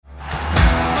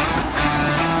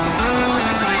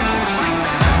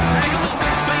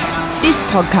This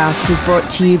podcast is brought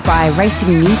to you by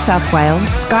Racing New South Wales,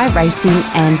 Sky Racing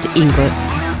and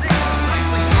Inglis.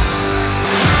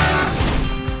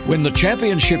 When the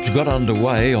championships got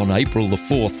underway on April the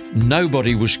 4th,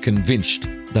 nobody was convinced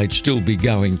they'd still be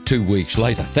going 2 weeks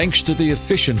later. Thanks to the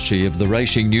efficiency of the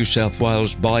Racing New South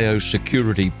Wales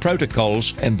biosecurity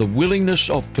protocols and the willingness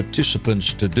of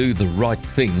participants to do the right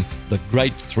thing, the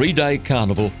great three-day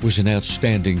carnival was an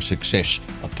outstanding success.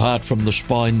 Apart from the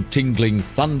spine-tingling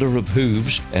thunder of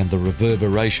hooves and the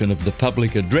reverberation of the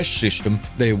public address system,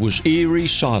 there was eerie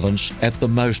silence at the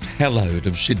most hallowed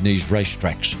of Sydney's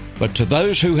racetracks. But to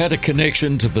those who had a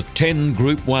connection to the 10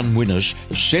 Group 1 winners,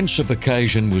 the sense of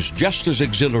occasion was just as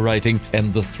exhilarating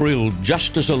and the thrill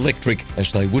just as electric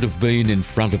as they would have been in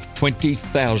front of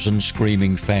 20,000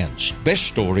 screaming fans. Best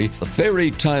story, the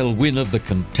fairy tale win of the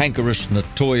cantankerous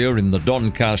Natoya in the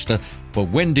Doncaster for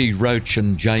Wendy Roach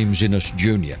and James Innes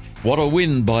Jr. What a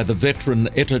win by the veteran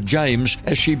Etta James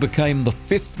as she became the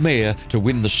 5th mare to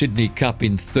win the Sydney Cup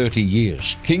in 30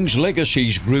 years. King's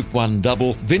Legacy's Group 1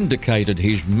 double vindicated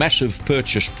his massive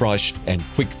purchase price, and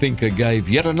Quick Thinker gave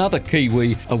yet another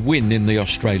Kiwi a win in the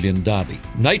Australian Derby.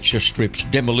 Nature Strip's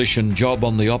demolition job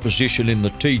on the opposition in the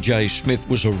TJ Smith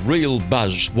was a real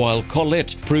buzz, while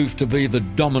Colette proved to be the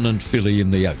dominant filly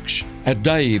in the Oaks.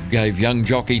 Adabe gave young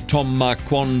jockey Tom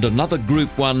Marquand another Group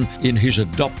 1 in his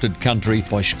adopted country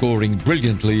by scoring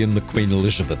brilliantly in the Queen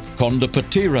Elizabeth. Conda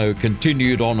Patiro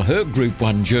continued on her Group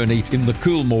 1 journey in the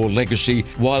Coolmore Legacy,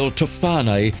 while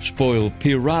Tofane spoiled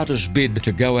Pirata's bid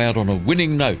to go out on a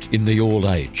winning note in the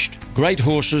All-Aged. Great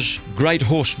horses, great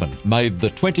horsemen made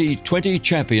the 2020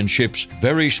 championships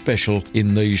very special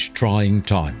in these trying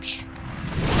times.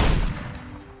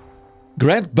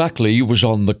 Grant Buckley was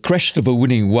on the crest of a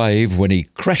winning wave when he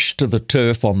crashed to the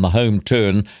turf on the home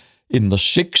turn in the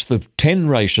 6th of 10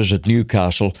 races at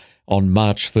Newcastle on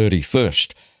March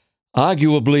 31st.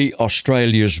 Arguably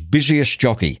Australia's busiest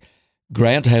jockey,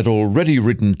 Grant had already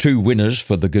ridden 2 winners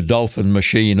for the Godolphin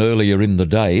machine earlier in the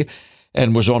day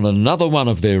and was on another one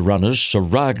of their runners,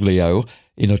 Seraglio,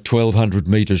 in a 1200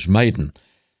 metres maiden.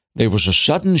 There was a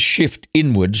sudden shift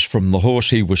inwards from the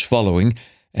horse he was following,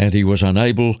 and he was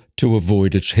unable to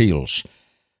avoid its heels.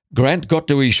 Grant got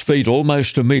to his feet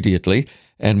almost immediately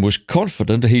and was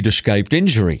confident he'd escaped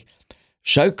injury.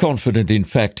 So confident, in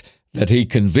fact, that he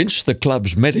convinced the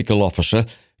club's medical officer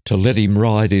to let him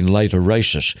ride in later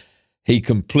races. He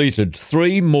completed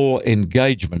 3 more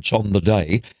engagements on the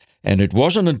day, and it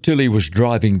wasn't until he was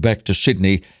driving back to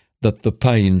Sydney that the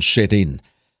pain set in.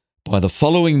 By the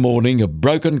following morning, a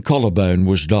broken collarbone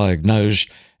was diagnosed,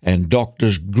 and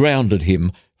doctors grounded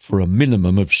him for a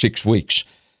minimum of 6 weeks.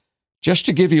 Just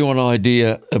to give you an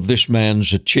idea of this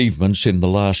man's achievements in the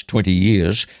last 20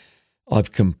 years,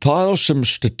 I've compiled some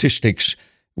statistics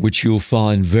which you'll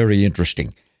find very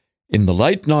interesting. In the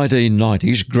late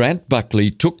 1990s, Grant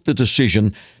Buckley took the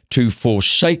decision to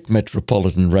forsake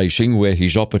metropolitan racing, where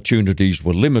his opportunities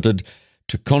were limited,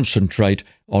 to concentrate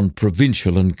on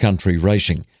provincial and country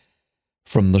racing.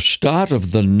 From the start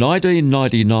of the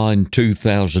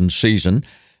 1999-2000 season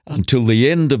until the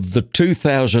end of the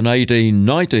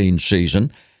 2018-19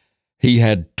 season, he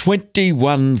had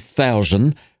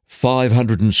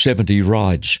 21,570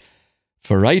 rides.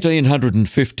 For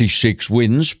 1,856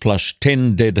 wins plus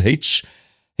 10 dead heats,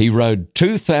 he rode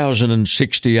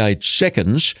 2,068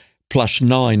 seconds plus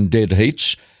 9 dead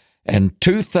heats and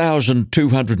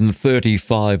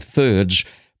 2,235 thirds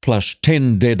plus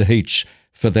 10 dead heats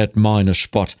for that minor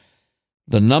spot.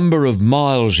 The number of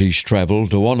miles he's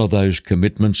travelled to honour those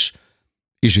commitments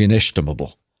is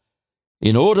inestimable.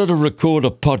 In order to record a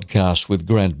podcast with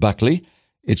Grant Buckley,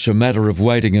 it's a matter of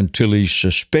waiting until he's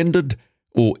suspended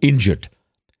or injured.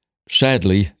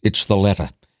 Sadly, it's the latter.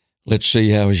 Let's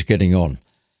see how he's getting on.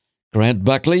 Grant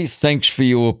Buckley, thanks for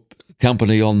your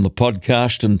company on the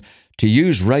podcast, and to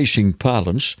use racing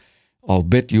parlance, I'll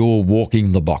bet you're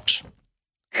walking the box.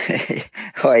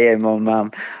 I am.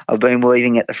 I've been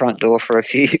weaving at the front door for a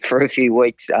few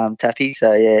weeks, Tappy.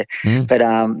 So yeah, but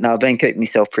no, I've been keeping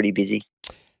myself pretty busy.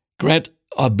 Grant,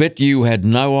 I bet you had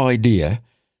no idea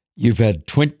you've had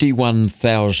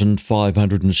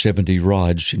 21,570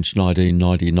 rides since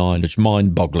 1999. It's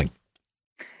mind-boggling.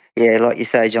 Yeah, like you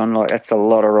say, John, like that's a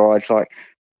lot of rides. Like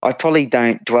I probably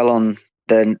don't dwell on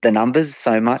the numbers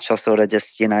so much. I sort of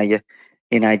just you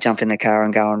jump in the car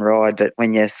and go and ride. But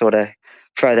when you sort of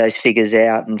throw those figures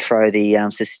out and throw the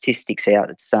statistics out,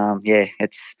 it's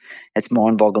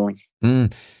mind-boggling.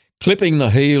 Clipping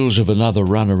the heels of another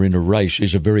runner in a race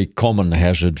is a very common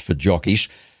hazard for jockeys.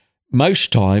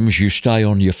 Most times you stay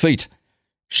on your feet.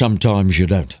 Sometimes you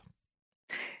don't.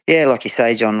 Yeah, like you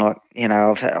say, John,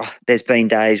 there's been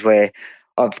days where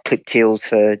I've clipped heels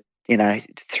for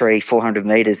 300-400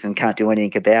 metres and can't do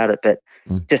anything about it. But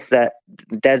just that,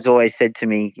 Dad's always said to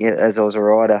me, as I was a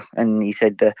rider, and he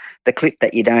said the clip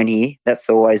that you don't hear, that's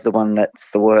always the one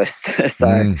that's the worst.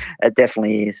 So it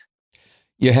definitely is.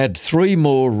 You had 3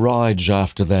 more rides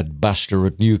after that buster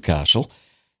at Newcastle.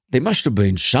 There must have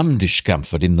been some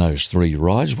discomfort in those 3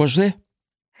 rides, was there?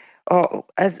 Oh,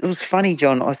 it was funny,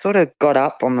 John. I sort of got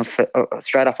up on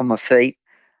straight up on my feet,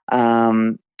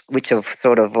 which I've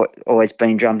sort of always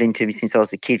been drummed into me since I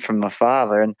was a kid from my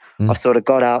father. And I sort of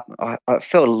got up. I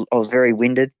felt I was very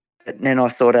winded. But then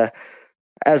as I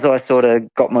sort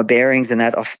of got my bearings and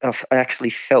that, I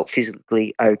actually felt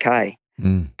physically okay.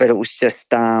 But it was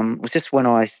just when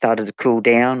I started to cool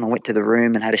down. I went to the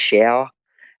room and had a shower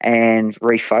and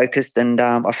refocused, and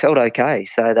I felt okay.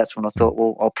 So that's when I thought,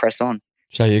 well, I'll press on.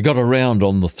 So you got around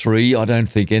on the 3. I don't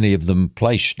think any of them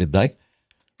placed, did they?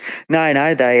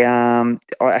 No, they. I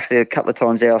actually a couple of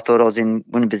times there I thought I was in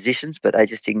winning positions, but they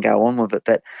just didn't go on with it.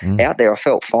 But out there I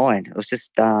felt fine. It was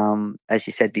just as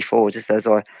you said before, just as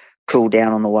I cooled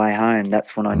down on the way home,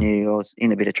 that's when I knew I was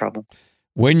in a bit of trouble.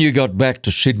 When you got back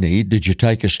to Sydney, did you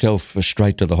take yourself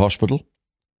straight to the hospital?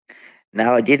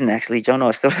 No, I didn't actually, John.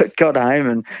 I sort of got home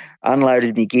and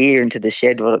unloaded my gear into the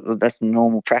shed. Well, that's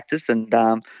normal practice. And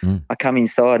I come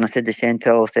inside and I said to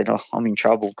Chantelle, I said, "Oh, I'm in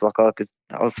trouble." Because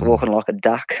I was walking like a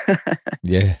duck.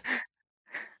 Yeah.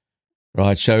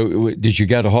 Right. So did you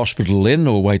go to hospital then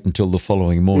or wait until the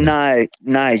following morning?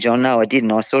 No, John. No, I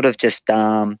didn't. I sort of just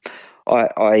I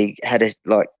had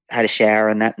a shower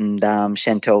and that, and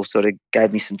Chantelle sort of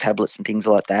gave me some tablets and things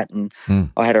like that, and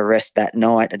I had a rest that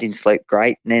night. I didn't sleep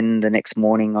great, and then the next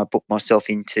morning I booked myself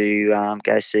in to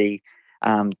go see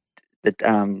the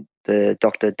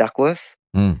Dr. Duckworth,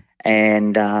 and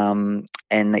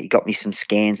he got me some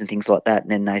scans and things like that,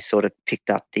 and then they sort of picked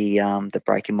up the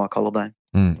break in my collarbone.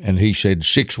 And he said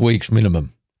 6 weeks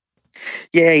minimum.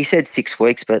 Yeah, he said 6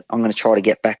 weeks, but I'm going to try to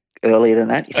get back earlier than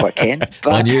that if I can.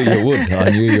 But, I knew you would.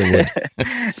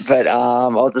 But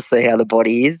I'll just see how the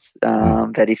body is.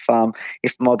 But if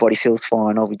my body feels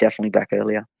fine, I'll be definitely back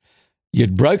earlier.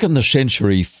 You'd broken the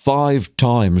century 5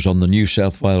 times on the New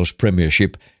South Wales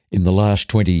Premiership in the last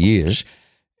 20 years,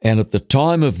 and at the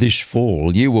time of this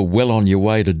fall, you were well on your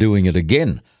way to doing it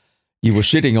again. You were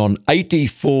sitting on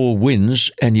 84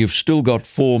 wins, and you've still got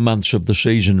 4 months of the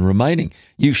season remaining.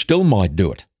 You still might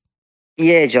do it.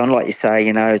 Yeah, John, like you say,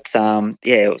 it's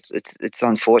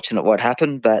unfortunate what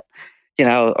happened, but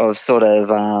I was sort of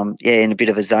in a bit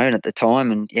of a zone at the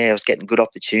time, and I was getting good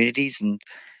opportunities, and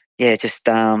just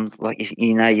like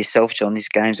you know yourself, John, this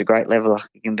game's a great leveler.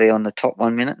 You can be on the top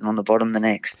 1 minute and on the bottom the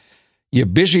next. Your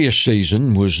busiest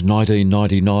season was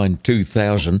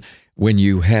 1999-2000 when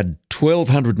you had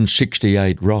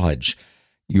 1,268 rides.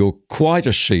 Your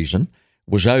quietest season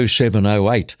was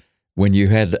 07-08 when you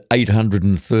had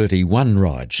 831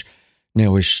 rides.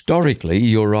 Now, historically,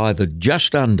 you're either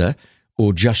just under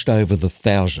or just over the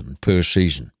 1,000 per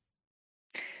season.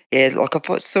 Yeah, like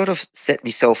I've sort of set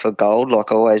myself a goal.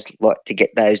 Like I always like to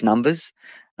get those numbers.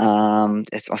 I know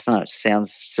it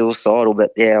sounds suicidal,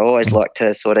 but I always like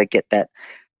to sort of get that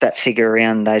figure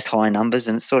around those high numbers,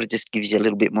 and it sort of just gives you a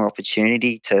little bit more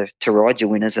opportunity to ride your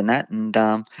winners and that. And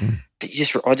but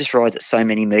I just ride at so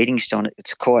many meetings, John.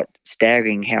 It's quite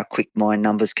staggering how quick my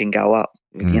numbers can go up.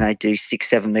 Do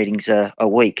 6-7 meetings a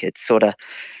week. It's sort of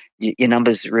your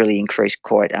numbers really increase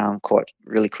quite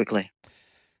really quickly.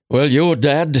 Well, your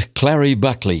dad, Clarrie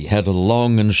Buckley, had a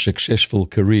long and successful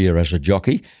career as a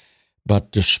jockey,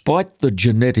 but despite the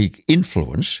genetic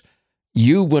influence,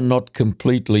 you were not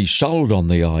completely sold on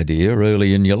the idea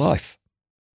early in your life.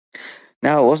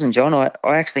 No, it wasn't, John. I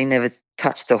actually never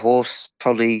touched a horse,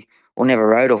 never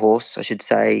rode a horse, I should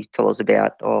say, till I was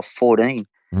about 14.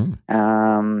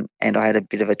 And I had a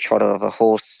bit of a trotter of a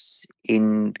horse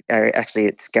actually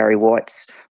it's Gary White's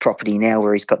property now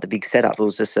where he's got the big setup. It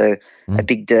was just a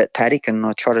big dirt paddock, and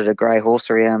I trotted a grey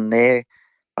horse around there.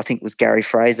 I think it was Gary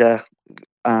Fraser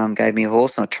gave me a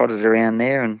horse, and I trotted around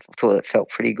there, and I thought it felt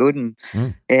pretty good.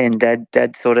 And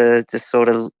Dad sort of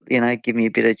give me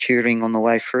a bit of tutoring on the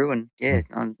way through, and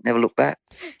I never looked back.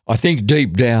 I think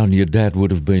deep down your dad would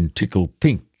have been tickled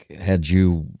pink had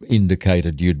you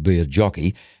indicated you'd be a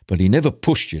jockey, but he never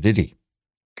pushed you, did he?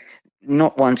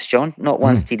 Not once, John. Not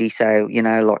once did he say,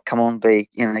 come on, go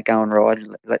and ride.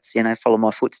 Let's, follow my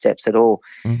footsteps at all.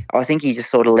 I think he just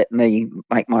sort of let me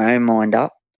make my own mind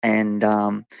up. And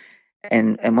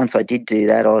once I did do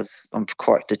that, I'm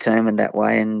quite determined that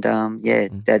way. And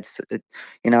Dad's,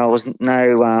 I was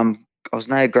no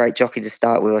great jockey to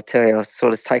start with. I tell you,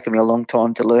 it's taken me a long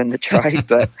time to learn the trade,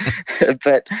 but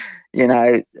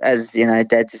as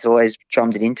Dad just always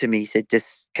drummed it into me. He said,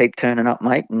 just keep turning up,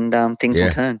 mate, and things will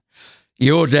turn.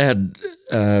 Your dad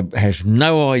has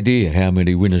no idea how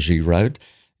many winners he rode.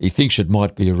 He thinks it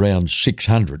might be around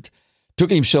 600.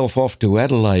 Took himself off to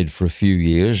Adelaide for a few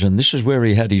years, and this is where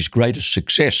he had his greatest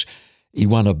success. He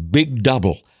won a big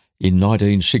double in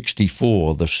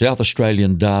 1964, the South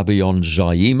Australian Derby on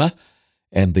Zaima,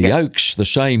 and the Oaks the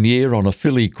same year on a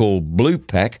filly called Blue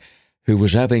Pack, who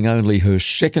was having only her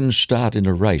second start in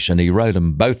a race, and he rode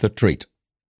them both a treat.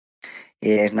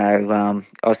 Yeah, no,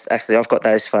 I've got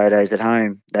those photos at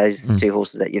home, those two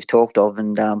horses that you've talked of,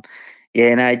 and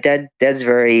Dad's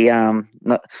very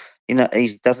not,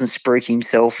 he doesn't spruik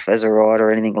himself as a rider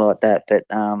or anything like that, but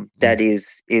Dad he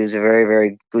was a very,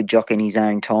 very good jockey in his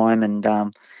own time, and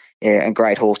a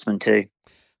great horseman too.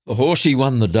 The horse he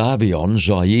won the Derby on,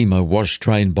 Zaima, was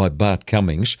trained by Bart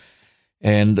Cummings,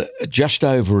 and just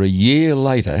over a year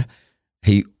later,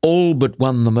 he all but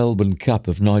won the Melbourne Cup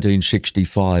of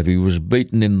 1965. He was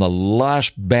beaten in the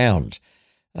last bound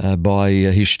by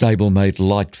his stablemate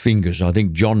Light Fingers. I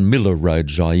think John Miller rode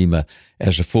Zaima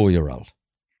as a 4-year-old.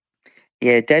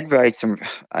 Yeah, Dad rode some.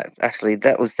 Actually,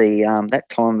 that was the that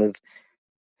time of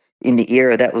in the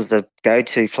era. That was the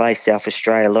go-to place, South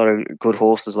Australia. A lot of good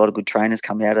horses, a lot of good trainers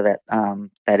come out of that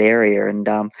area. And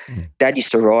Dad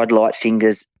used to ride Light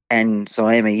Fingers. And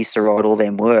Zaima used to ride all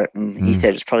them work, and he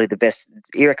said it's probably the best.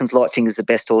 He reckons Light Finger's the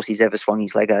best horse he's ever swung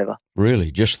his leg over. Really?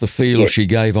 Just the feel she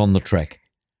gave on the track?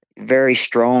 Very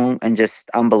strong and just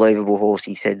unbelievable horse.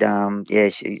 He said,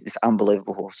 she's an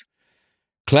unbelievable horse.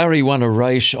 Clarrie won a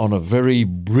race on a very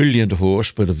brilliant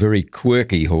horse, but a very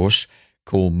quirky horse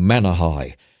called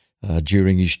Manahai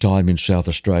during his time in South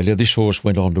Australia. This horse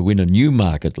went on to win a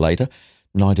Newmarket later,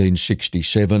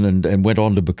 1967, and went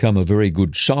on to become a very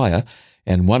good sire.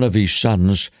 And one of his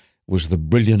sons was the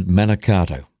brilliant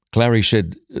Manicato. Clarrie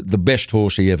said the best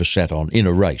horse he ever sat on in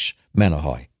a race,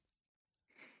 Manahai.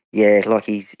 Yeah, like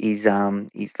he's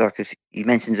like he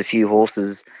mentions a few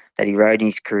horses that he rode in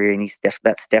his career, and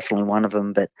that's definitely one of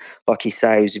them. But like you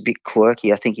say, he was a bit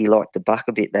quirky. I think he liked the buck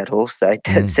a bit, that horse. So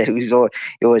Dad said you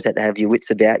always had to have your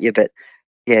wits about you. But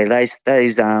yeah,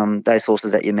 those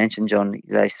horses that you mentioned, John,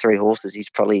 those three horses, he's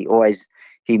probably always.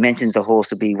 He mentions a horse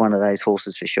would be one of those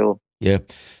horses for sure. Yeah.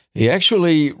 He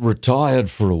actually retired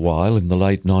for a while in the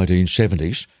late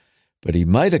 1970s, but he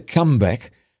made a comeback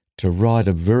to ride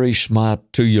a very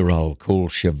smart 2-year-old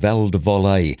called Cheval de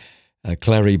Volley.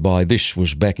 Clarrie, by this,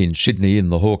 was back in Sydney in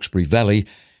the Hawkesbury Valley.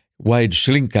 Wade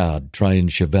Slinkard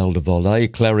trained Cheval de Volley.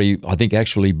 Clarrie, I think,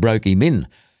 actually broke him in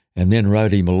and then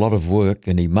rode him a lot of work,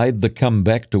 and he made the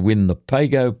comeback to win the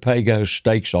Pago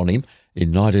Stakes on him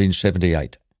in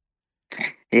 1978.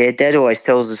 Yeah, Dad always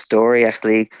tells the story.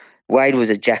 Actually, Wade was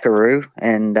a jackaroo,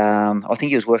 and I think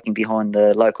he was working behind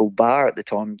the local bar at the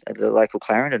time, at the local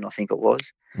Clarendon, I think it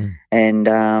was. And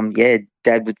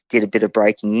Dad did a bit of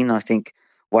breaking in. I think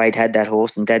Wade had that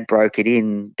horse, and Dad broke it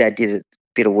in. Dad did a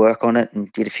bit of work on it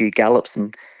and did a few gallops,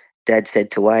 and Dad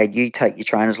said to Wade, "You take your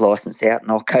trainer's license out,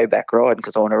 and I'll go back riding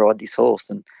because I want to ride this horse."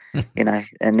 And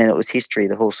and then it was history.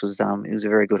 The horse was it was a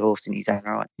very good horse in his own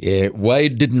right. Yeah,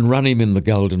 Wade didn't run him in the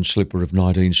Golden Slipper of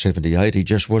 1978. He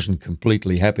just wasn't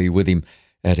completely happy with him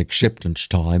at acceptance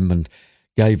time and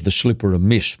gave the slipper a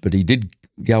miss. But he did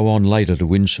go on later to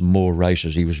win some more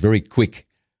races. He was very quick.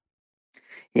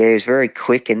 Yeah, he was very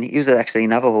quick, and he was actually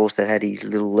another horse that had his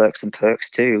little lurks and perks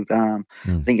too. I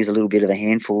think he was a little bit of a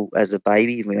handful as a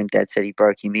baby. When Dad said he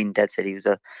broke him in, Dad said he was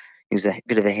a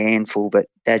bit of a handful, but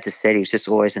Dad just said he was just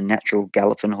always a natural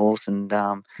galloping horse, and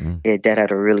Dad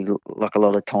had a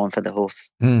lot of time for the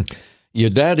horse. Your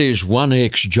dad is one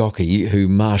ex-jockey who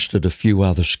mastered a few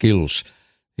other skills.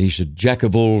 He's a jack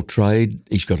of all trade.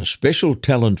 He's got a special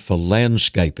talent for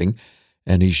landscaping,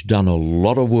 and he's done a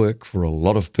lot of work for a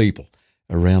lot of people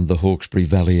around the Hawkesbury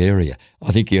Valley area.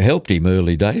 I think you helped him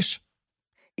early days.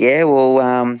 Yeah, well,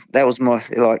 that was when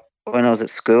I was at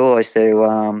school. I used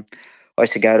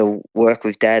to go to work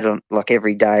with Dad on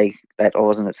every day that I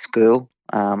wasn't at school.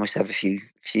 I used to have a few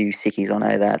sickies, I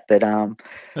know that, but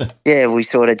we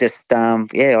sort of just I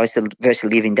used to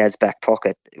virtually live in Dad's back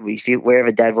pocket.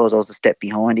 Wherever Dad was, I was a step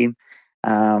behind him.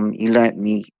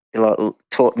 He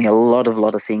taught me a lot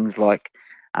of things like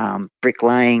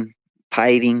bricklaying,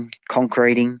 paving,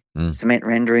 concreting, cement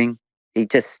rendering.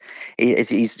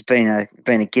 He's been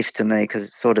a gift to me because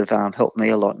it's sort of helped me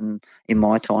a lot in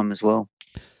my time as well.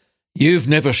 You've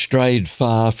never strayed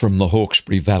far from the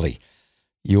Hawkesbury Valley.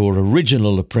 Your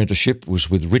original apprenticeship was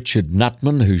with Richard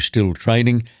Nutman, who's still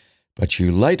training, but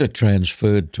you later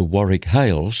transferred to Warwick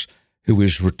Hales, who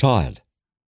is retired.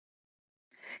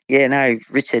 Yeah, no,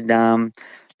 Richard,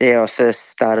 I first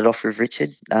started off with Richard.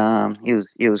 He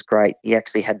was great. He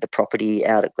actually had the property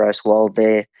out at Gross Wold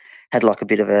there, had like a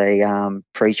bit of a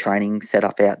pre-training set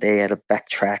up out there, had a back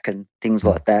track and things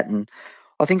like that. And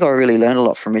I think I really learned a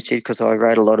lot from Richard because I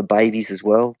rode a lot of babies as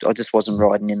well. I just wasn't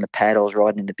riding in the pad; I was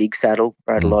riding in the big saddle.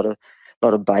 Rode a lot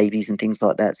of babies and things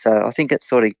like that. So I think it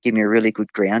sort of gave me a really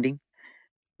good grounding.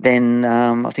 Then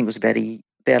I think it was about a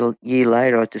year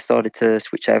later, I decided to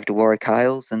switch over to Warwick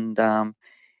Hales, and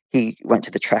he went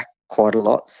to the track quite a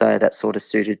lot, so that sort of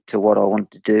suited to what I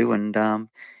wanted to do. And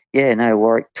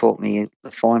Warwick taught me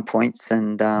the fine points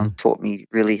and taught me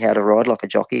really how to ride like a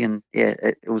jockey, and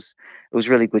it was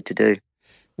really good to do.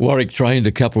 Warwick trained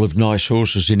a couple of nice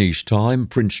horses in his time,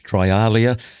 Prince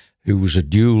Trialia, who was a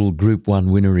dual Group 1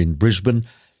 winner in Brisbane.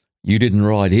 You didn't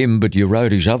ride him, but you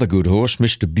rode his other good horse,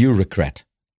 Mr. Bureaucrat.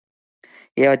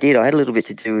 Yeah, I did. I had a little bit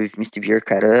to do with Mr.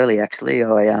 Bureaucrat early, actually.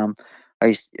 I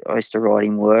used to ride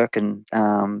him work and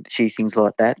a few things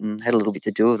like that, and had a little bit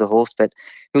to do with the horse. But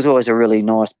he was always a really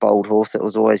nice, bold horse that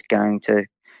was always going to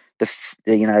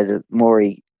the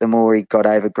more he got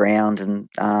over ground and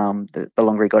the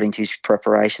longer he got into his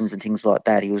preparations and things like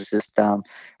that, he was just a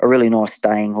really nice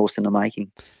staying horse in the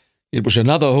making. It was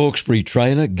another Hawkesbury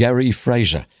trainer, Gary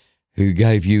Fraser, who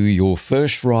gave you your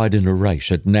first ride in a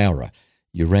race at Nowra.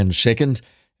 You ran second,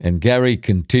 and Gary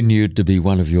continued to be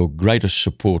one of your greatest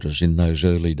supporters in those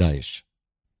early days.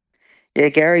 Yeah,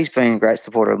 Gary's been a great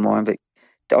supporter of mine, but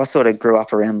I sort of grew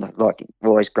up around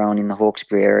always growing in the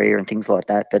Hawkesbury area and things like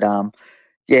that. But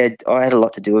I had a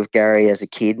lot to do with Gary as a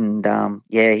kid, and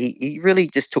he really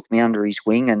just took me under his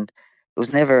wing, and it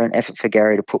was never an effort for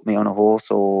Gary to put me on a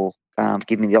horse or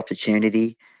give me the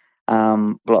opportunity.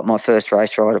 Like my first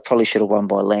race ride, I probably should have won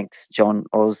by lengths, John.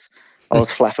 I was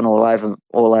flapping all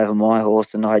over my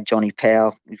horse, and I had Johnny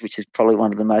Powell, which is probably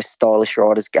one of the most stylish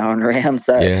riders going around.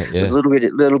 So it was a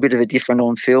little bit of a different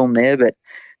on film there, but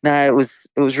no, it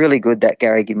was really good that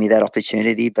Gary gave me that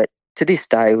opportunity. But to this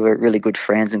day, we're really good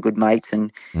friends and good mates.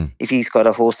 And if he's got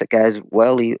a horse that goes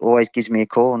well, he always gives me a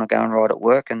call, and I go and ride at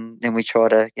work, and then we try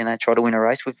to win a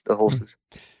race with the horses.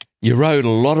 You rode a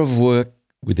lot of work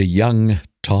with a young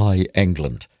Ty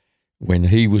England when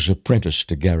he was apprentice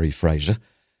to Gary Fraser.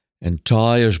 And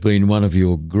Ty has been one of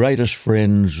your greatest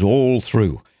friends all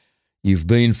through. You've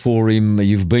been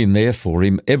there for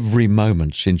him every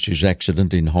moment since his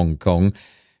accident in Hong Kong,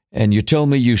 and you tell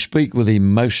me you speak with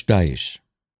him most days.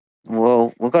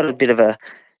 Well, we've got a bit of a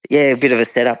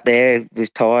setup there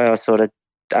with Ty. I sort of,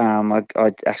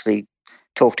 I actually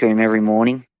talk to him every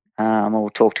morning. I'll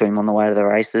talk to him on the way to the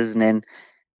races, and then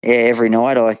every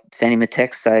night I send him a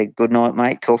text, say, "Good night,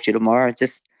 mate. Talk to you tomorrow."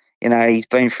 Just, he's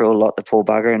been through a lot, the poor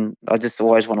bugger, and I just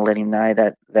always want to let him know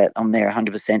that I'm there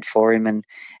 100% for him, and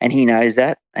he knows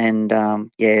that. And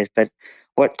but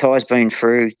what Ty's been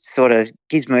through sort of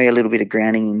gives me a little bit of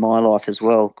grounding in my life as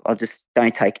well. I just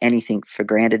don't take anything for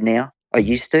granted now. I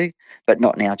used to, but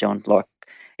not now, John. Like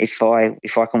if I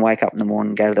can wake up in the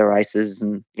morning, go to the races,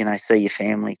 and see your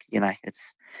family,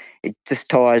 it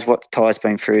just what Ty's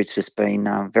been through. It's just been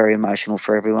very emotional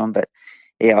for everyone, but.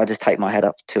 Yeah, I just take my hat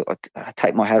off to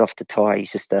Ty.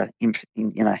 He's just a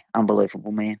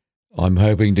unbelievable man. I'm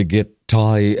hoping to get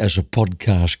Ty as a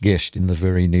podcast guest in the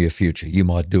very near future. You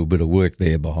might do a bit of work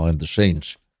there behind the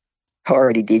scenes. I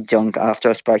already did, John.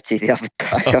 After I spoke to you the other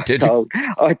day,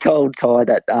 I told Ty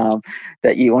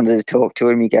that you wanted to talk to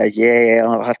him. He goes, "Yeah,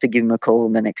 I'll have to give him a call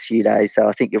in the next few days." So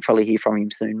I think you'll probably hear from him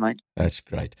soon, mate. That's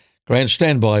great. Grant,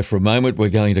 stand by for a moment. We're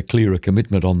going to clear a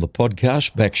commitment on the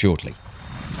podcast. Back shortly.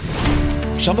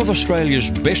 Some of Australia's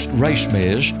best race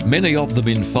mares, many of them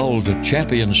in foaled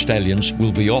champion stallions,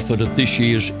 will be offered at this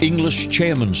year's English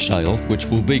Chairman's Sale, which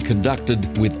will be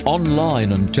conducted with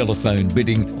online and telephone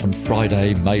bidding on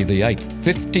Friday, May the 8th.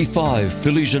 55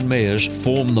 fillies and mares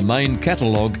form the main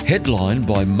catalogue, headlined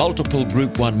by multiple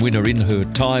Group 1 winner in her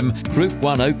time, Group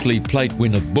 1 Oakley Plate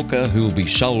winner Booker, who will be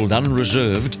sold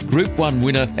unreserved, Group 1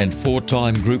 winner and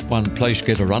 4-time Group 1 place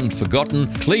getter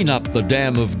Unforgotten, Clean Up the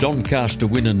Dam of Doncaster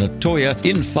winner Natoya,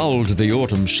 in foaled the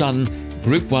Autumn Sun,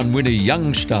 Group 1 winner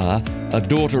Young Star, a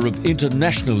daughter of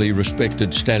internationally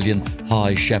respected stallion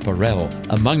High Chaparral.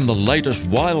 Among the latest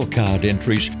wildcard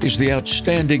entries is the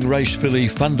outstanding race filly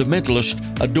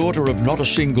Fundamentalist, a daughter of Not a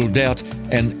Single Doubt,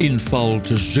 and in foal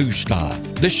to Zoo Star.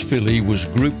 This filly was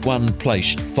Group 1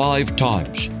 placed 5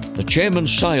 times. The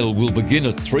Chairman's Sale will begin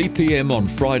at 3 p.m. on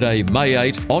Friday, May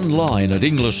 8, online at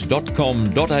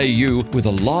inglis.com.au with a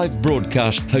live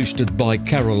broadcast hosted by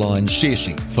Caroline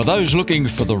Searcy. For those looking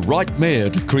for the right mare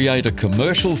to create a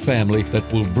commercial family that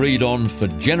will breed on for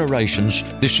generations,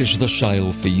 this is the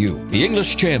sale for you. The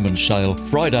English Chairman's Sale,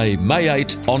 Friday, May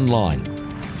 8, online.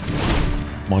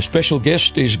 My special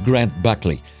guest is Grant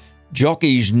Buckley.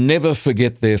 Jockeys never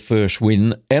forget their first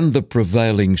win and the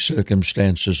prevailing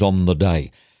circumstances on the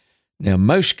day. Now,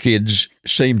 most kids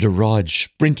seem to ride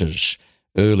sprinters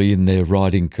early in their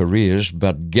riding careers,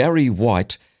 but Gary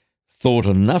White thought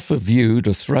enough of you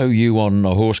to throw you on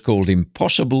a horse called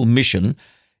Impossible Mission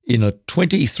in a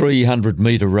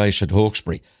 2,300-metre race at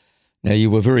Hawkesbury. Now, you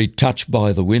were very touched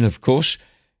by the win, of course,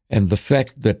 and the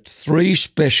fact that 3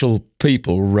 special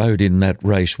people rode in that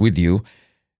race with you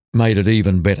made it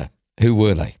even better. Who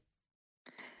were they?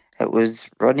 It was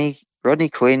Rodney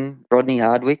Quinn, Rodney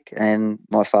Hardwick, and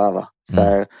my father.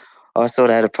 So I sort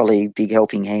of had a probably big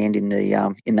helping hand in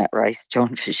the in that race,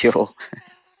 John, for sure.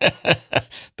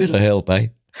 Bit of help, eh?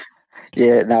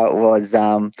 Yeah, no, it was.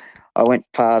 I went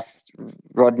past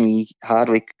Rodney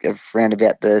Hardwick around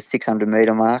about the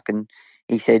 600-metre mark, and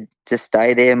he said, "Just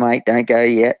stay there, mate. Don't go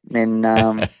yet." And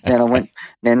then then I went.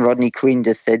 Then Rodney Quinn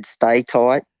just said, "Stay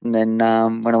tight." And then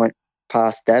when I went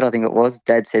past Dad, I think it was,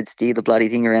 Dad said, "Steer the bloody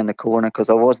thing around the corner," because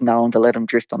I was known to let him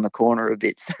drift on the corner a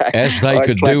bit. So as they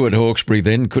could do at Hawkesbury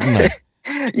then, couldn't they?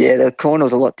 Yeah, the corner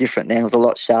was a lot different then. It was a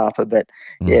lot sharper. But,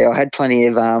 yeah, I had plenty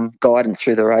of guidance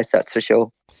through the race, that's for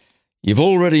sure. You've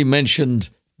already mentioned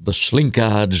the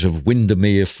Slinkards of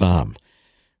Windermere Farm.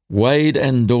 Wade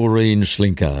and Doreen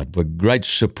Slinkard were great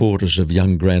supporters of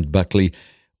young Grant Buckley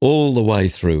all the way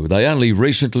through. They only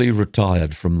recently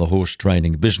retired from the horse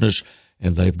training business,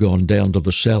 and they've gone down to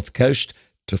the south coast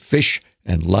to fish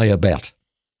and lay about.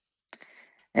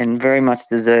 And very much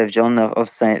deserved, John. I've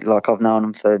seen it, like I've known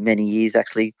them for many years,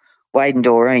 actually. Wade and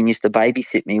Doreen used to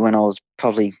babysit me when I was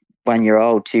probably 1 year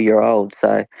old, 2 year old.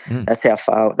 So that's how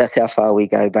far we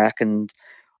go back. And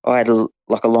I had a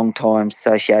long time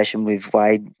association with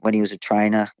Wade when he was a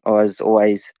trainer. I was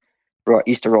always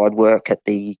used to ride work at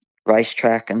the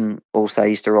racetrack, and also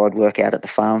used to ride work out at the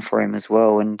farm for him as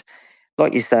well. And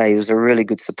like you say, he was a really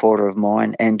good supporter of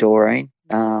mine and Doreen.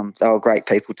 They were great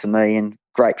people to me and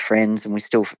great friends, and we're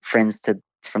still friends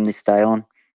from this day on.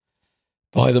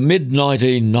 By the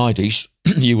mid-1990s,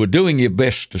 you were doing your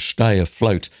best to stay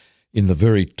afloat in the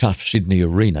very tough Sydney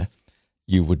arena.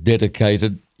 You were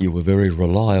dedicated, you were very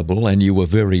reliable, and you were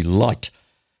very light.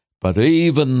 But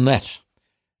even that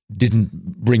didn't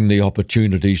bring the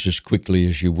opportunities as quickly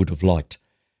as you would have liked.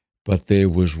 But there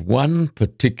was one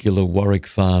particular Warwick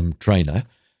Farm trainer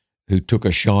who took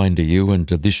a shine to you, and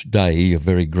to this day you're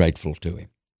very grateful to him.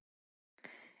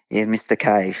 Yeah, Mr.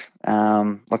 Cave.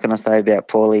 What can I say about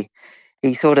Paulie?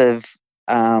 He sort of,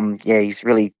 he's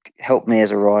really helped me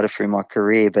as a rider through my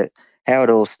career. But how it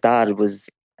all started was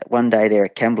one day there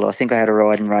at Kembla. I think I had a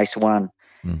ride in race 1,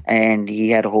 and he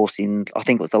had a horse in, I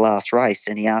think it was the last race,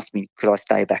 and he asked me, could I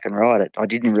stay back and ride it? I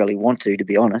didn't really want to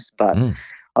be honest, but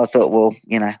I thought, well,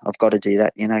 I've got to do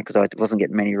that, because I wasn't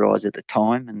getting many rides at the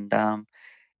time. And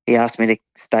he asked me to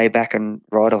stay back and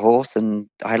ride a horse, and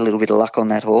I had a little bit of luck on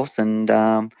that horse. And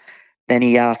then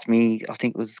he asked me, I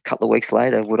think it was a couple of weeks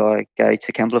later, would I go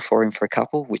to Kembla for him for a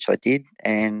couple, which I did,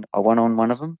 and I won on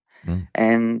one of them.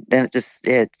 And then it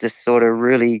just sort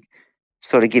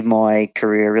of give my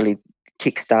career a really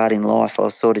kick-start in life. I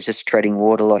was sort of just treading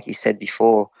water, like you said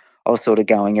before. I was sort of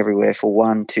going everywhere for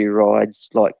 1, 2 rides,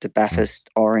 like to Bathurst,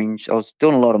 Orange. I was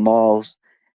doing a lot of miles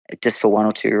just for 1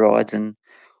 or 2 rides. And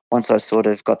once I sort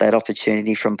of got that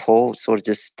opportunity from Paul, it sort of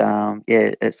just,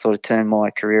 it sort of turned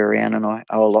my career around, and I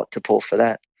owe a lot to Paul for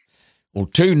that. Well,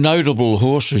 2 notable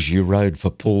horses you rode for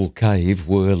Paul Cave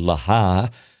were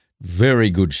Lahar, very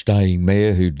good staying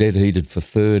mare who dead-heated for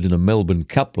 3rd in a Melbourne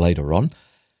Cup later on,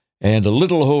 and a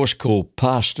little horse called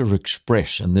Pastor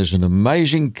Express. And there's an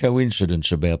amazing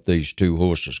coincidence about these 2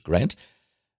 horses, Grant.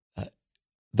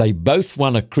 They both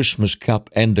won a Christmas Cup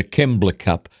and a Kembla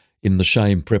Cup in the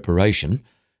same preparation,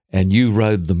 and you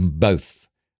rode them both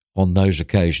on those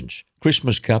occasions.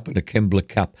 Christmas Cup and a Kembla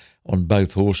Cup on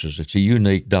both horses. It's a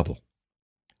unique double.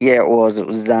 Yeah, it was. It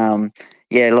was,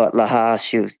 like Lahar,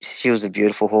 she was a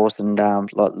beautiful horse, and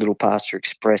like Little Pasture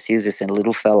Express, he was just a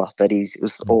little fella, but it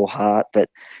was all heart, but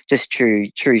just true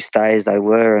stayers they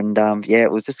were. And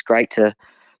it was just great to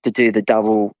do the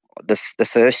double the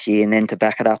first year, and then to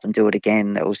back it up and do it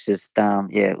again. It was just,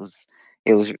 it was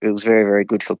very, very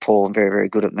good for Paul, and very, very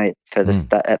good at me for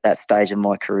at that stage of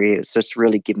my career. It's just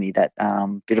really given me that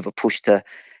bit of a push to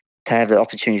have the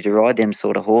opportunity to ride them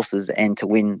sort of horses and to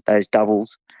win those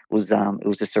doubles. It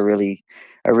was just a really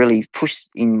push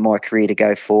in my career to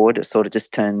go forward. It sort of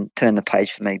just turned the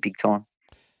page for me big time.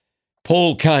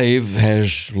 Paul Cave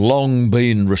has long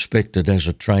been respected as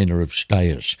a trainer of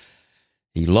stayers.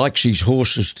 He likes his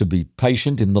horses to be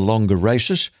patient in the longer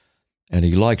races, and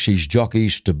he likes his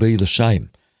jockeys to be the same.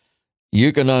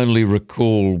 You can only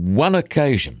recall one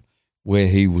occasion where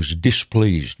he was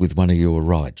displeased with one of your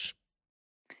rides?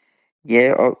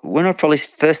 Yeah, when I probably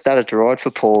first started to ride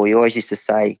for Paul, he always used to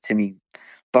say to me,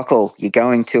 "Buckle, you're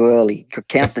going too early.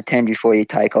 Count to 10 before you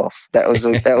take off." That was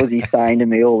his saying to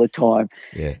me all the time.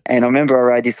 Yeah. And I remember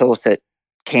I rode this horse at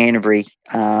Canterbury,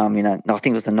 I think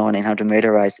it was the 1900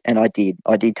 metre race, and I did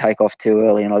take off too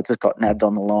early, and I just got nabbed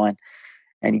on the line.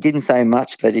 And he didn't say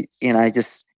much, but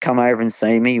just come over and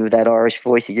see me with that Irish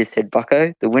voice. He just said,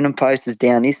 "Bucko, the winning post is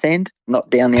down this end,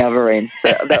 not down the other end."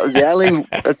 So that's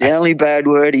the only bad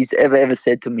word he's ever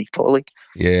said to me, Paulie.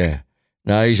 Yeah.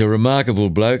 No, he's a remarkable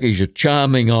bloke. He's a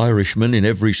charming Irishman in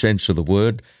every sense of the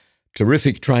word.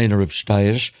 Terrific trainer of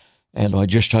stayers. And I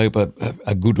just hope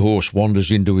a good horse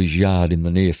wanders into his yard in the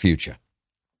near future.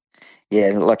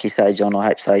 Yeah, like you say, John, I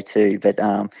hope so too. But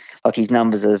like his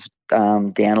numbers have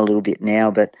down a little bit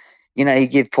now. But you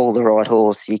give Paul the right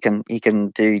horse, he can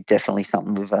do definitely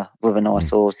something with a nice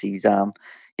horse. He's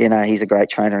he's a great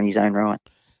trainer in his own right.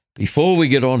 Before we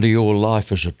get on to your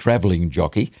life as a travelling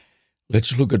jockey,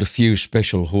 let's look at a few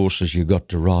special horses you got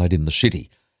to ride in the city.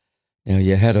 Now,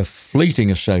 you had a fleeting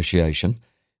association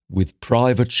with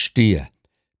Private Steer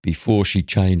before she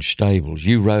changed stables.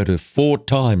 You rode her 4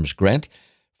 times, Grant,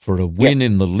 for a win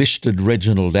in the listed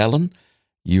Reginald Allen.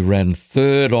 You ran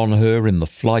third on her in the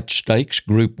Flight Stakes,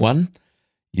 Group 1.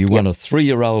 You won a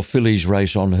 3-year-old fillies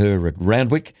race on her at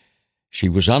Randwick. She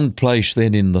was unplaced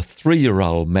then in the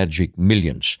 3-year-old Magic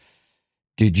Millions.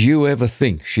 Did you ever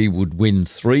think she would win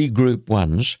 3 Group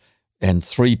 1s and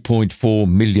 $3.4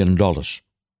 million?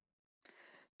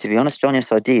 To be honest, John,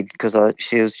 yes, I did, because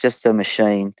she was just a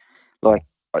machine. Like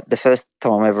the first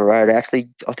time I ever rode, actually,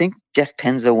 I think Jeff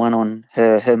Penzer won on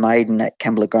her maiden at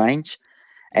Kembla Grange,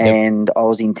 and I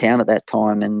was in town at that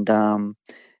time, and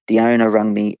the owner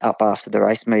rang me up after the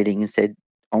race meeting and said,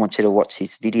 "I want you to watch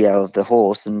this video of the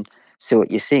horse and see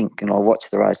what you think." And I watched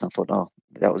the race and I thought, "Oh,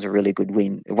 that was a really good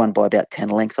win." It won by about 10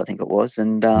 lengths, I think it was.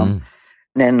 And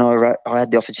then I had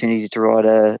the opportunity to ride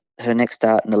her next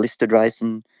start in the listed race,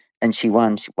 and she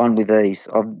won. She won with ease.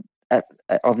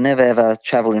 I've never ever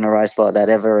travelled in a race like that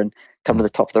ever, and come to the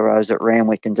top of the rows at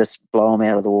Randwick and just blow them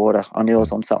out of the water. I knew I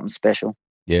was on something special.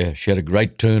 Yeah, she had a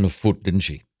great turn of foot, didn't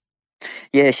she?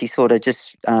 Yeah, she sort of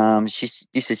just she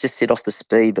used to just sit off the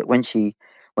speed, but when she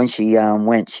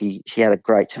went, she had a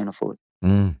great turn of foot.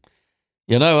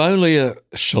 Only a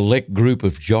select group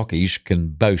of jockeys can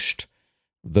boast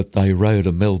that they rode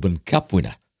a Melbourne Cup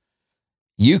winner.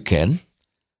 You can.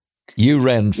 You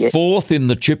ran 4th in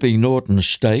the Chipping Norton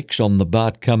Stakes on the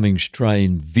Bart Cummings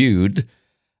train Viewed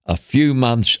a few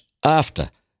months after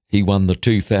he won the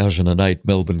 2008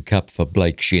 Melbourne Cup for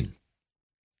Blake Shin.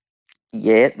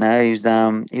 Yeah, no, he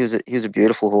was a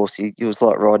beautiful horse. He was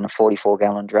like riding a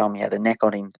 44-gallon drum. He had a neck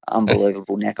on him,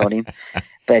 unbelievable neck on him.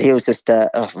 But he was just a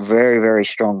very, very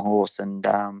strong horse. And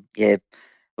it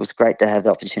was great to have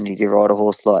the opportunity to ride a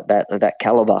horse like that, of that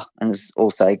calibre. And it was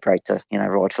also great to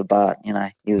ride for Bart.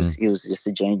 He was just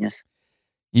a genius.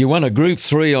 You won a Group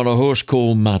 3 on a horse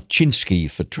called Marchinsky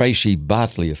for Tracy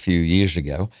Bartley a few years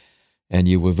ago. And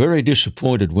you were very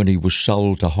disappointed when he was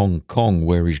sold to Hong Kong,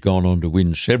 where he's gone on to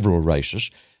win several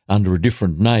races under a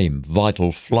different name,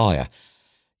 Vital Flyer.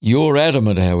 You're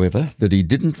adamant, however, that he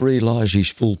didn't realise his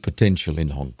full potential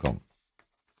in Hong Kong.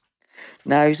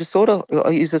 No, he's a sort of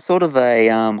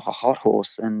a hot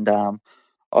horse, and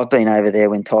I've been over there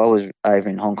when Ty was over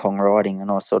in Hong Kong riding,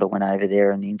 and I sort of went over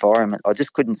there, and the environment, I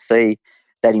just couldn't see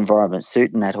that environment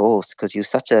suiting that horse, because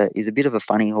he's a bit of a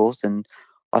funny horse, and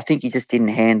I think he just didn't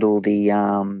handle the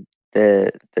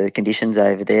conditions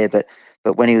over there. But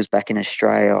when he was back in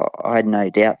Australia, I had no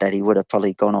doubt that he would have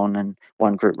probably gone on and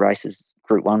won Group 1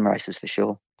 races for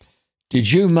sure.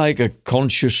 Did you make a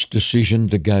conscious decision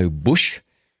to go bush,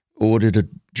 or did it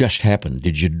just happen?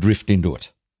 Did you drift into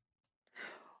it?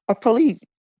 I probably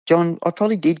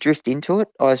did drift into it.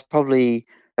 It probably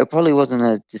wasn't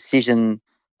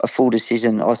a full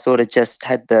decision. I sort of just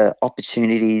had the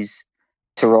opportunities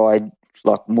to ride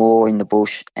like more in the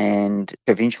bush, and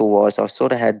provincial wise, I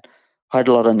sort of had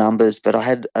a lot of numbers, but I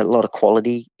had a lot of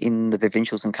quality in the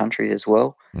provincials and country as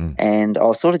well. And I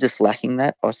was sort of just lacking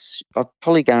that. I was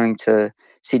probably going to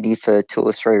Sydney for 2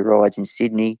 or 3 rides in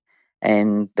Sydney,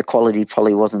 and the quality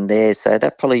probably wasn't there. So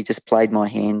that probably just played my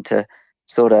hand to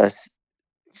sort of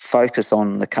focus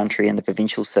on the country and the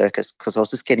provincial circus, because I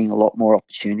was just getting a lot more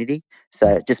opportunity.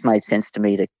 So it just made sense to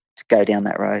me to go down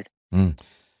that road.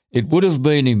 It would have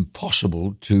been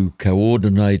impossible to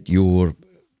coordinate your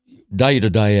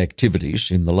day-to-day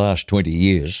activities in the last 20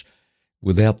 years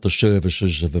without the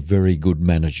services of a very good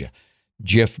manager.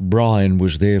 Jeff Bryan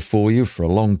was there for you for a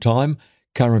long time.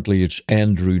 Currently it's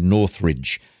Andrew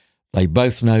Northridge. They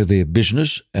both know their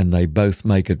business and they both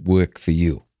make it work for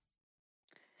you.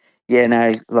 Yeah,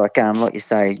 no, like you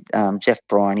say, Jeff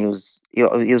Bryan, he was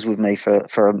with me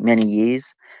for many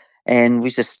years, and we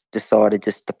just decided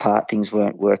just the part things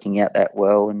weren't working out that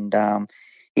well, and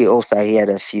he had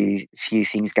a few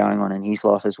things going on in his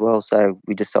life as well, so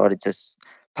we decided to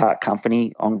part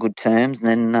company on good terms,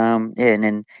 and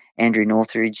then Andrew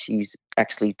Northridge, he's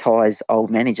actually Ty's old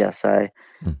manager, so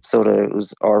sort of it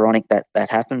was ironic that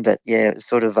happened, but yeah,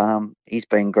 sort of he's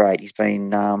been great.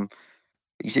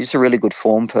 He's just a really good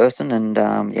form person, and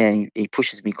he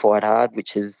pushes me quite hard,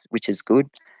 which is good,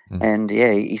 and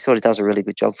yeah, he sort of does a really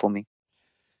good job for me.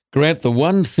 Grant, the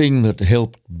one thing that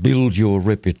helped build your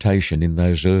reputation in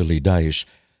those early days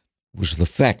was the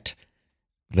fact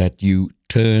that you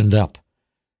turned up.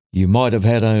 You might have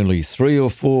had only 3 or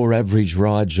 4 average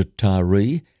rides at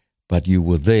Taree, but you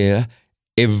were there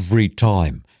every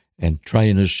time, and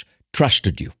trainers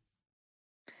trusted you.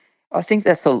 I think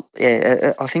that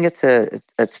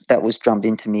was drummed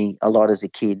into me a lot as a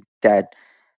kid. Dad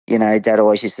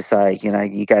always used to say,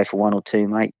 you go for 1 or 2,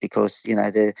 mate, because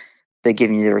they're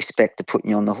giving you the respect to putting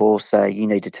you on the horse, so you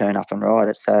need to turn up and ride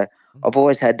it. So I've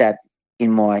always had that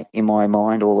in my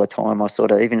mind all the time. I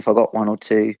sort of, even if I got 1 or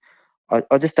 2,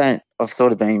 I just don't. I've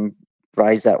sort of been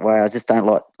raised that way. I just don't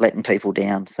like letting people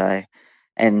down. So,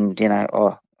 and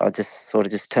I just sort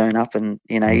of just turn up, and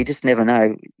you just never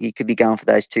know. You could be going for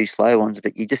those 2 slow ones,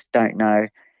 but you just don't know.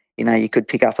 You could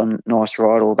pick up a nice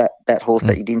ride, or that horse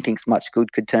that you didn't think's much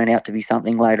good could turn out to be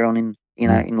something later on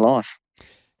in life.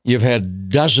 You've had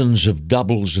dozens of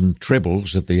doubles and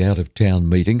trebles at the out-of-town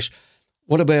meetings.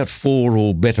 What about 4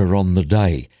 or better on the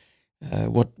day?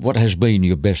 What has been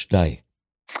your best day?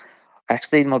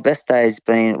 Actually, my best day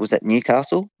was at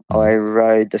Newcastle. I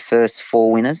rode the first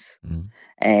 4 winners,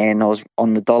 and I was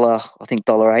on the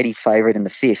 $1.80 favourite in the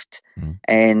 5th,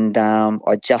 and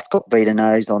I just got beat a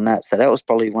nose on that. So that was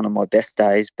probably one of my best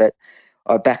days. But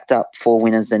I backed up 4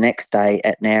 winners the next day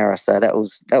at Nara, so that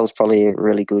was probably a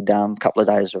really good couple of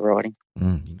days of riding.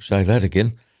 You can say that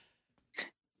again.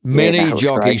 Many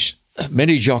jockeys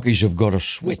have got a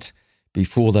sweat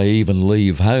before they even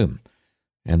leave home,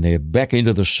 and they're back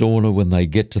into the sauna when they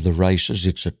get to the races.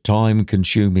 It's a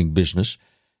time-consuming business.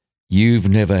 You've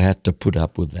never had to put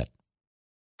up with that.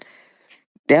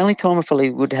 The only time I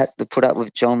probably would have to put up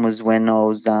with, John, was when I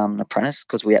was an apprentice,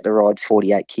 because we had to ride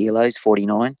 48 kilos,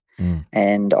 49,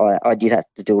 and I did have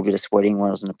to do a bit of sweating when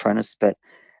I was an apprentice. But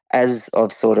as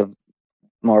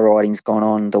my riding's gone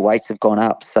on, the weights have gone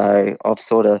up, so I've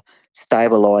sort of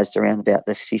stabilised around about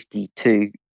the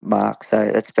 52 mark,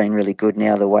 so that's been really good.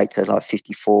 Now the weights are like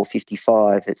 54,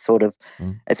 55. It's sort of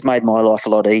it's made my life a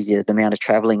lot easier, the amount of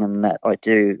travelling and that I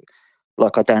do.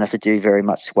 Like, I don't have to do very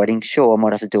much sweating. Sure, I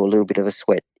might have to do a little bit of a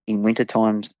sweat in winter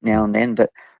times now and then,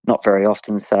 but not very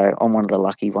often. So I'm one of the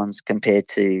lucky ones compared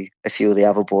to a few of the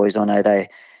other boys. I know they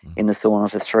in the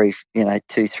sauna for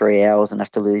 2-3 hours and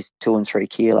have to lose 2 and 3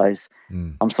 kilos.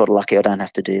 I'm sort of lucky I don't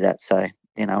have to do that. So,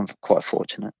 I'm quite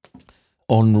fortunate.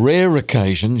 On rare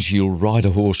occasions, you'll ride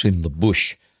a horse in the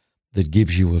bush that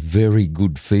gives you a very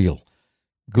good feel.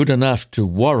 Good enough to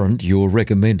warrant your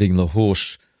recommending the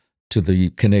horse to the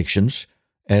connections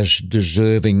as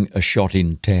deserving a shot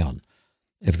in town.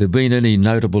 Have there been any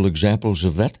notable examples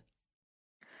of that?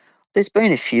 There's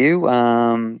been a few.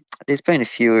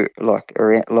 Like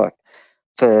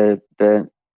for the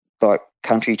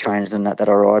country trainers and that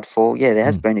I ride for. Yeah, there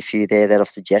has been a few there that I've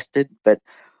suggested, but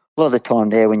a lot of the time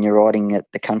there, when you're riding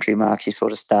at the country marks, you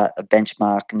sort of start a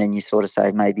benchmark and then you sort of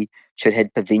say maybe should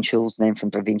head provincials, and then from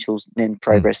provincials, then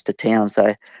progress to town.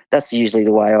 So that's usually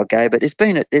the way I go. But there's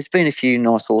been a few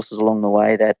nice horses along the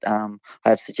way that I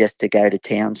have suggested to go to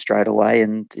town straight away,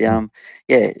 and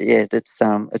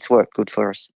it's worked good for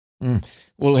us.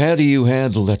 Well, how do you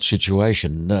handle that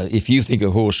situation? If you think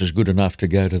a horse is good enough to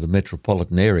go to the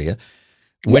metropolitan area,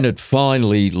 when it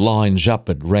finally lines up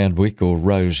at Randwick or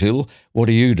Rose Hill, what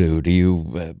do you do? Do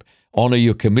you honour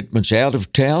your commitments out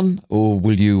of town, or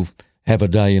will you have a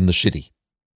day in the city?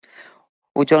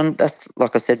 Well, John, that's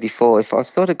like I said before, if I've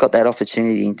sort of got that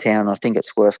opportunity in town, I think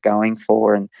it's worth going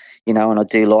for, and and I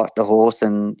do like the horse,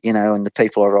 and and the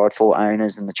people I ride for,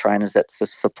 owners and the trainers that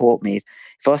support me.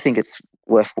 If I think it's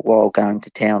worthwhile going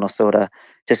to town, I sort of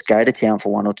just go to town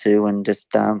for 1 or 2 and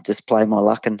just play my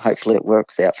luck, and hopefully it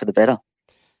works out for the better.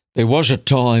 There was a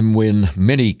time when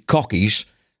many cockies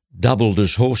doubled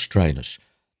as horse trainers,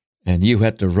 and you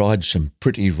had to ride some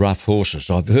pretty rough horses.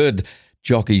 I've heard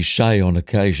jockeys say on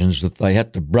occasions that they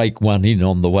had to break one in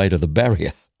on the way to the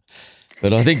barrier.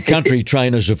 But I think country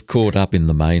trainers have caught up in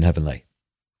the main, haven't they?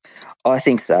 I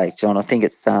think so, John. I think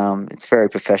it's very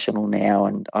professional now,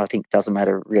 and I think it doesn't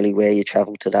matter really where you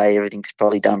travel today. Everything's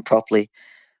probably done properly.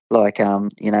 Like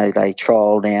they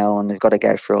trial now, and they've got to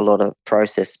go through a lot of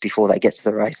process before they get to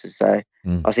the races. So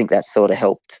I think that's sort of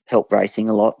helped racing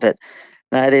a lot. But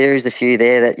no, there is a few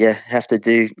there that you have to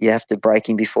do. You have to break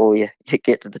in before you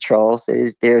get to the trials.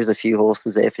 There is a few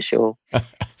horses there for sure.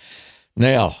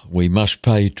 Now, we must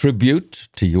pay tribute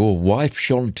to your wife,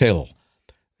 Chantelle,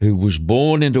 who was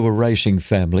born into a racing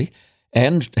family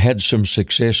and had some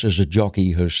success as a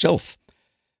jockey herself.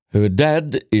 Her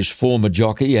dad is former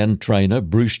jockey and trainer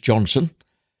Bruce Johnson.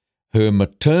 Her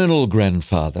maternal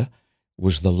grandfather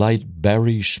was the late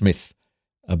Barry Smith,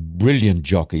 a brilliant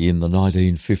jockey in the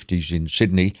 1950s in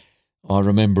Sydney. I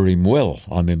remember him well,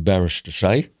 I'm embarrassed to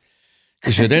say.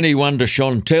 Is it any wonder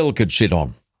Chantelle could sit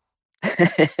on?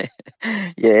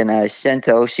 Yeah, no,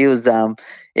 Chantelle, she was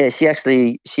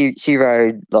she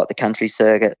rode like the country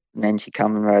circuit, and then she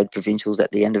come and rode provincials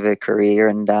at the end of her career,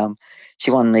 and she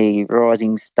won the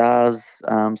Rising Stars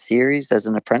series as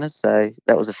an apprentice, so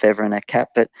that was a feather in her cap.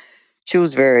 But she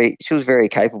was very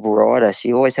capable rider.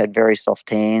 She always had very soft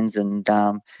hands, and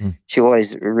she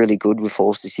always really good with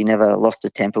horses. She never lost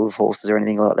a temper with horses or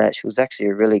anything like that. She was actually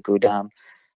a really good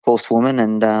horsewoman,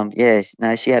 and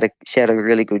she had a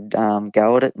really good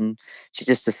go at it, and she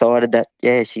just decided that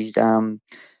she's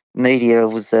media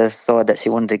was the side that she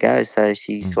wanted to go, so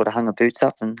she sort of hung her boots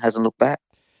up and hasn't looked back.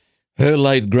 Her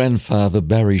late grandfather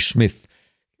Barry Smith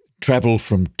travelled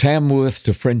from Tamworth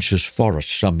to French's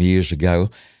Forest some years ago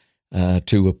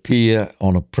to appear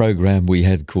on a program we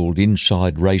had called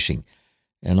Inside Racing,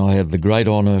 and I had the great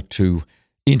honour to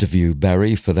interview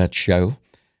Barry for that show.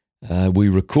 We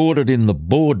recorded in the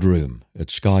boardroom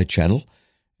at Sky Channel,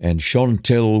 and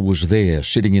Chantelle was there,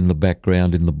 sitting in the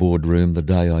background in the boardroom the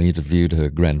day I interviewed her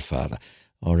grandfather.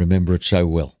 I remember it so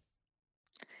well.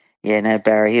 Yeah, no,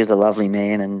 Barry, he was a lovely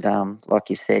man, and like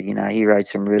you said, he rode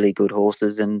some really good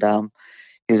horses, and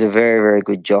he was a very, very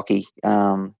good jockey.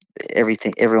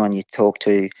 Everyone you talk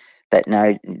to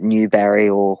that knew Barry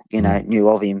or knew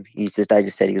of him, they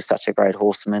just said he was such a great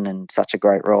horseman and such a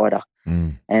great rider.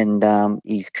 And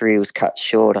his career was cut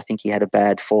short. I think he had a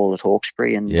bad fall at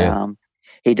Hawkesbury, and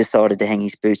he decided to hang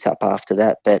his boots up after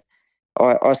that. But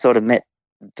I sort of met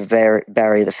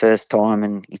Barry the first time,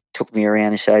 and he took me around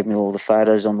and showed me all the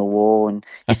photos on the wall, and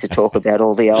used to talk about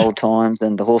all the old times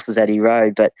and the horses that he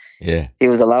rode. But he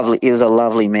was a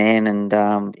lovely man, and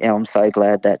I'm so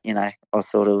glad that I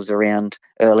sort of was around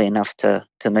early enough to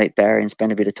meet Barry and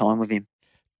spend a bit of time with him.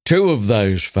 Two of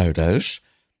those photos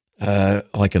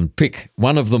I can pick.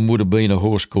 One of them would have been a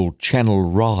horse called Channel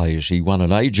Rise. He won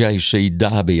an AJC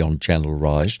Derby on Channel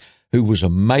Rise, who was a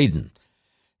maiden.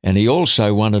 And he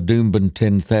also won a Doomben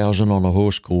 10,000 on a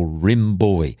horse called Rim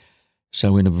Boy.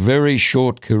 So in a very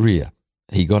short career,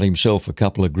 he got himself a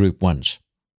couple of Group 1s.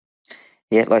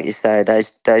 Yeah, like you say,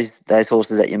 those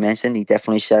horses that you mentioned, he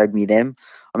definitely showed me them.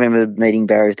 I remember meeting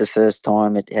Barry the first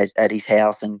time at his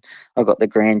house, and I got the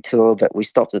grand tour, but we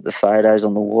stopped at the photos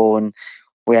on the wall, and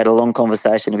we had a long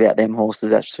conversation about them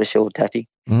horses, that's for sure, Tappy.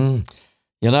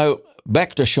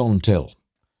 Back to Chantelle.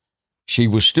 She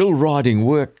was still riding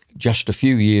work just a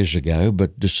few years ago,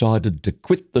 but decided to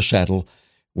quit the saddle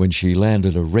when she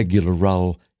landed a regular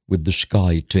role with the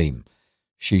Sky team.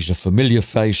 She's a familiar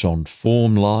face on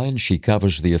Form Line. She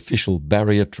covers the official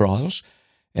barrier trials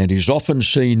and is often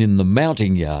seen in the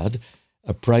mounting yard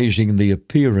appraising the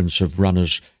appearance of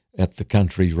runners at the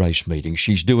country race meeting.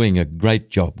 She's doing a great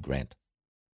job, Grant.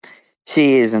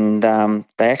 She is, and they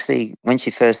actually, when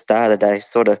she first started,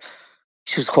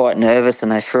 she was quite nervous,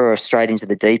 and they threw her straight into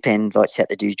the deep end, like she had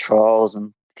to do trials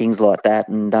and things like that.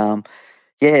 And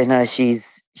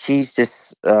she's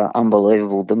just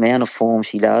unbelievable. The amount of form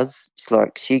she does, it's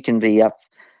like she can be up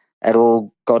at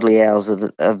all godly hours of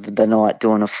the night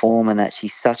doing a form, and that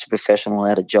she's such a professional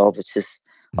at a job. It's just,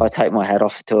 I take my hat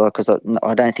off to her, because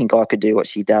I don't think I could do what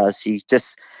she does.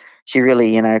 She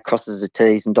really, crosses the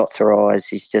T's and dots her I's.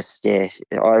 She's just,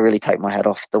 I really take my hat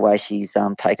off the way she's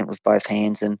taken it with both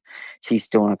hands, and she's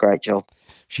doing a great job.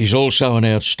 She's also an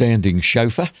outstanding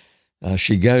chauffeur.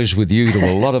 She goes with you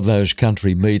to a lot of those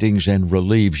country meetings and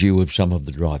relieves you of some of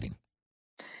the driving.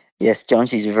 Yes, John,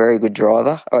 she's a very good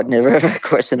driver. I'd never ever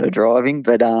question her driving,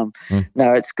 but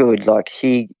no, it's good. Like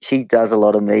she does a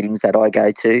lot of meetings that I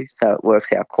go to, so it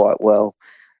works out quite well.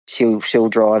 She'll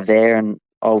drive there, and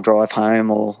I'll drive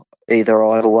home, or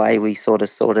either way, we sort of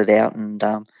sort it out. And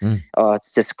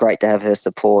it's just great to have her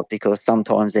support, because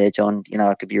sometimes there, John,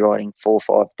 I could be riding 4 or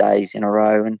 5 days in a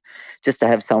row, and just to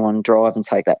have someone drive and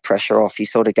take that pressure off, you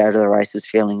sort of go to the races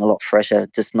feeling a lot fresher,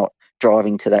 just not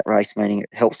driving to that race meeting. It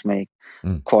helps me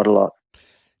quite a lot.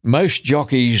 Most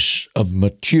jockeys of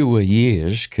mature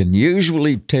years can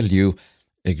usually tell you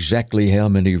exactly how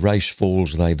many race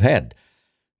falls they've had.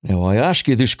 Now, I asked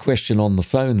you this question on the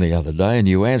phone the other day and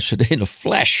you answered in a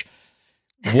flash.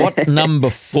 What number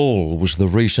fall was the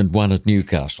recent one at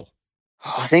Newcastle?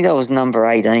 I think I was number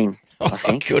 18, I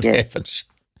think. Good yes. heavens.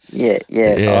 Yeah.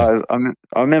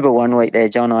 I remember one week there,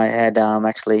 John, I had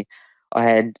I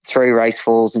had 3 race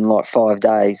falls in like 5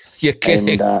 days. You're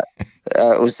kidding. And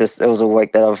it was a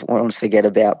week that I won't forget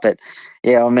about. But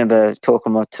yeah, I remember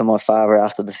talking to my father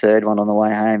after the 3rd one on the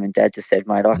way home, and Dad just said,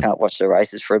 "Mate, I can't watch the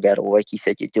races for about a week." He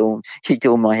said, "You're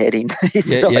doing my head in." He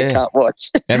said, "I can't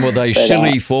watch." And were they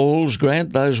silly falls,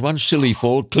 Grant? Those ones, silly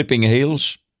fall, clipping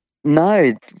heels? No,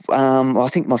 I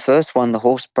think my first one, the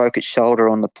horse broke its shoulder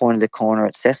on the point of the corner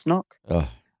at Cessnock. Oh.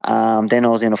 Then I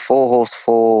was in a 4-horse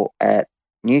fall at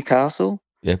Newcastle.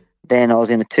 Yep. Then I was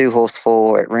in a 2-horse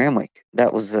fall at Randwick.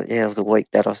 That was it was a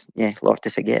week that I like to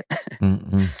forget.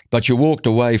 But you walked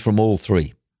away from all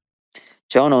 3.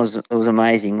 John, it was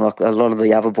amazing. Like a lot of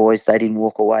the other boys, they didn't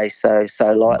walk away so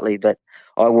lightly, but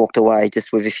I walked away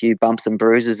just with a few bumps and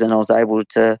bruises, and I was able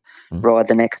to ride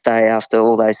the next day after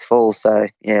all those falls. So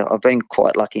yeah, I've been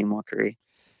quite lucky in my career.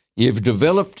 You've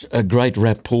developed a great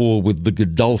rapport with the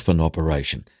Godolphin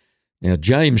operation. Now,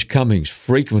 James Cummings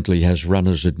frequently has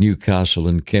runners at Newcastle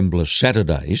and Kembla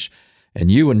Saturdays, and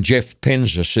you and Jeff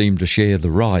Penzer seem to share the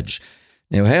rides.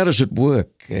 Now, how does it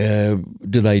work? Do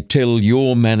they tell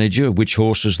your manager which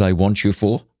horses they want you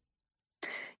for?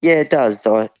 Yeah, it does.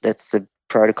 That's the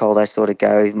protocol they sort of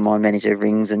go. My manager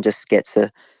rings and just gets a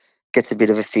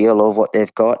bit of a feel of what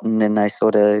they've got, and then they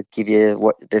sort of give you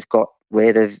what they've got,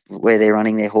 where they're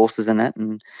running their horses and that,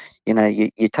 and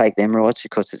you take them rides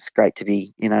because it's great to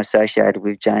be associated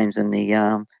with James and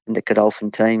the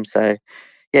Godolphin team. So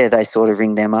yeah, they sort of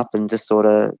ring them up and just sort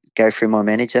of go through my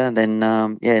manager, and then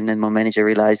and then my manager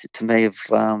relays it to me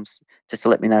just to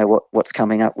let me know what's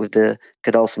coming up with the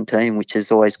Godolphin team, which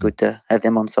is always good to have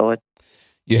them on side.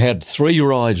 You had 3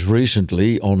 rides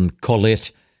recently on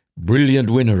Colette, brilliant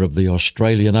winner of the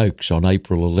Australian Oaks on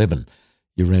April 11.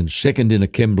 You ran 2nd in a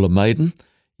Kembla Maiden.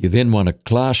 You then won a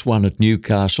Class 1 at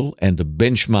Newcastle and a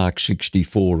Benchmark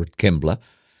 64 at Kembla.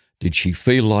 Did she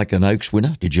feel like an Oaks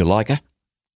winner? Did you like her?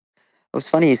 It was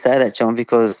funny you say that, John,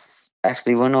 because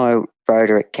actually when I rode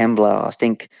her at Kembla, I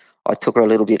think I took her a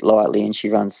little bit lightly and she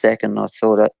ran 2nd. I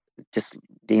thought it just,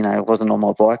 it wasn't on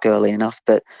my bike early enough.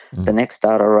 But the next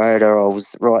start I rode her, I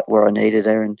was right where I needed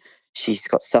her, and she's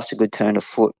got such a good turn of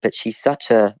foot. But she's such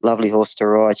a lovely horse to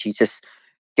ride. She just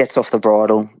gets off the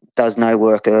bridle, does no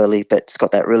work early, but it's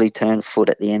got that really turned foot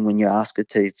at the end when you ask her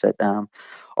to. But I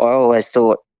always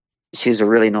thought she was a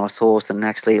really nice horse, and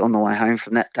actually on the way home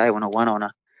from that day when I won on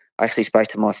her, I actually spoke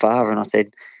to my father and I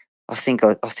said, I think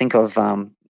I've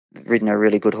ridden a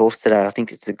really good horse today. I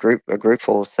think it's a group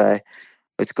horse. So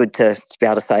it's good to be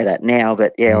able to say that now.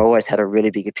 But yeah, I always had a really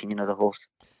big opinion of the horse.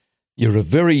 You're a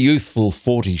very youthful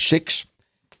 46.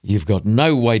 You've got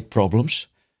no weight problems.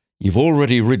 You've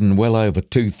already ridden well over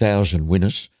 2,000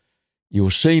 winners.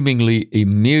 You're seemingly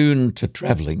immune to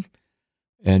travelling,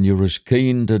 and you're as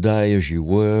keen today as you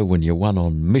were when you won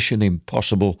on Mission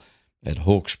Impossible at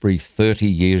Hawkesbury 30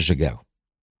 years ago.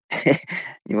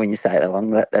 When you say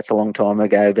that, that's a long time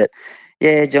ago. But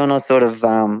yeah, John, I sort of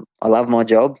I love my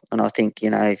job, and I think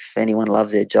if anyone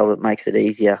loves their job, it makes it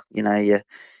easier.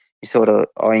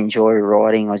 I enjoy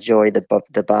riding. I enjoy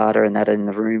the barter and that in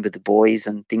the room with the boys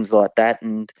and things like that.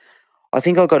 And I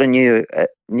think I got a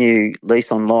new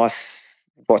lease on life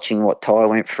watching what Ty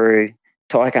went through.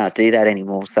 Ty can't do that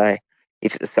anymore. So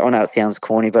I know it sounds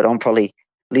corny, but I'm probably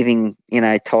living,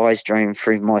 Ty's dream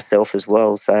through myself as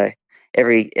well. So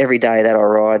every day that I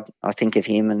ride, I think of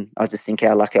him, and I just think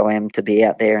how lucky I am to be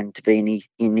out there and to be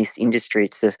in this industry.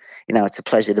 It's it's a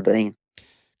pleasure to be in.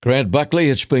 Clarrie Buckley,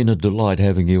 it's been a delight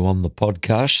having you on the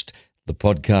podcast. The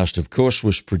podcast, of course,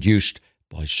 was produced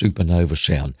by Supernova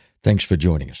Sound. Thanks for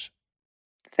joining us.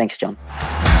 Thanks, John.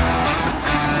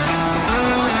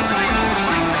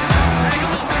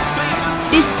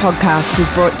 This podcast is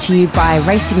brought to you by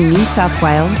Racing New South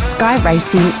Wales, Sky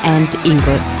Racing and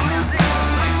Inglis.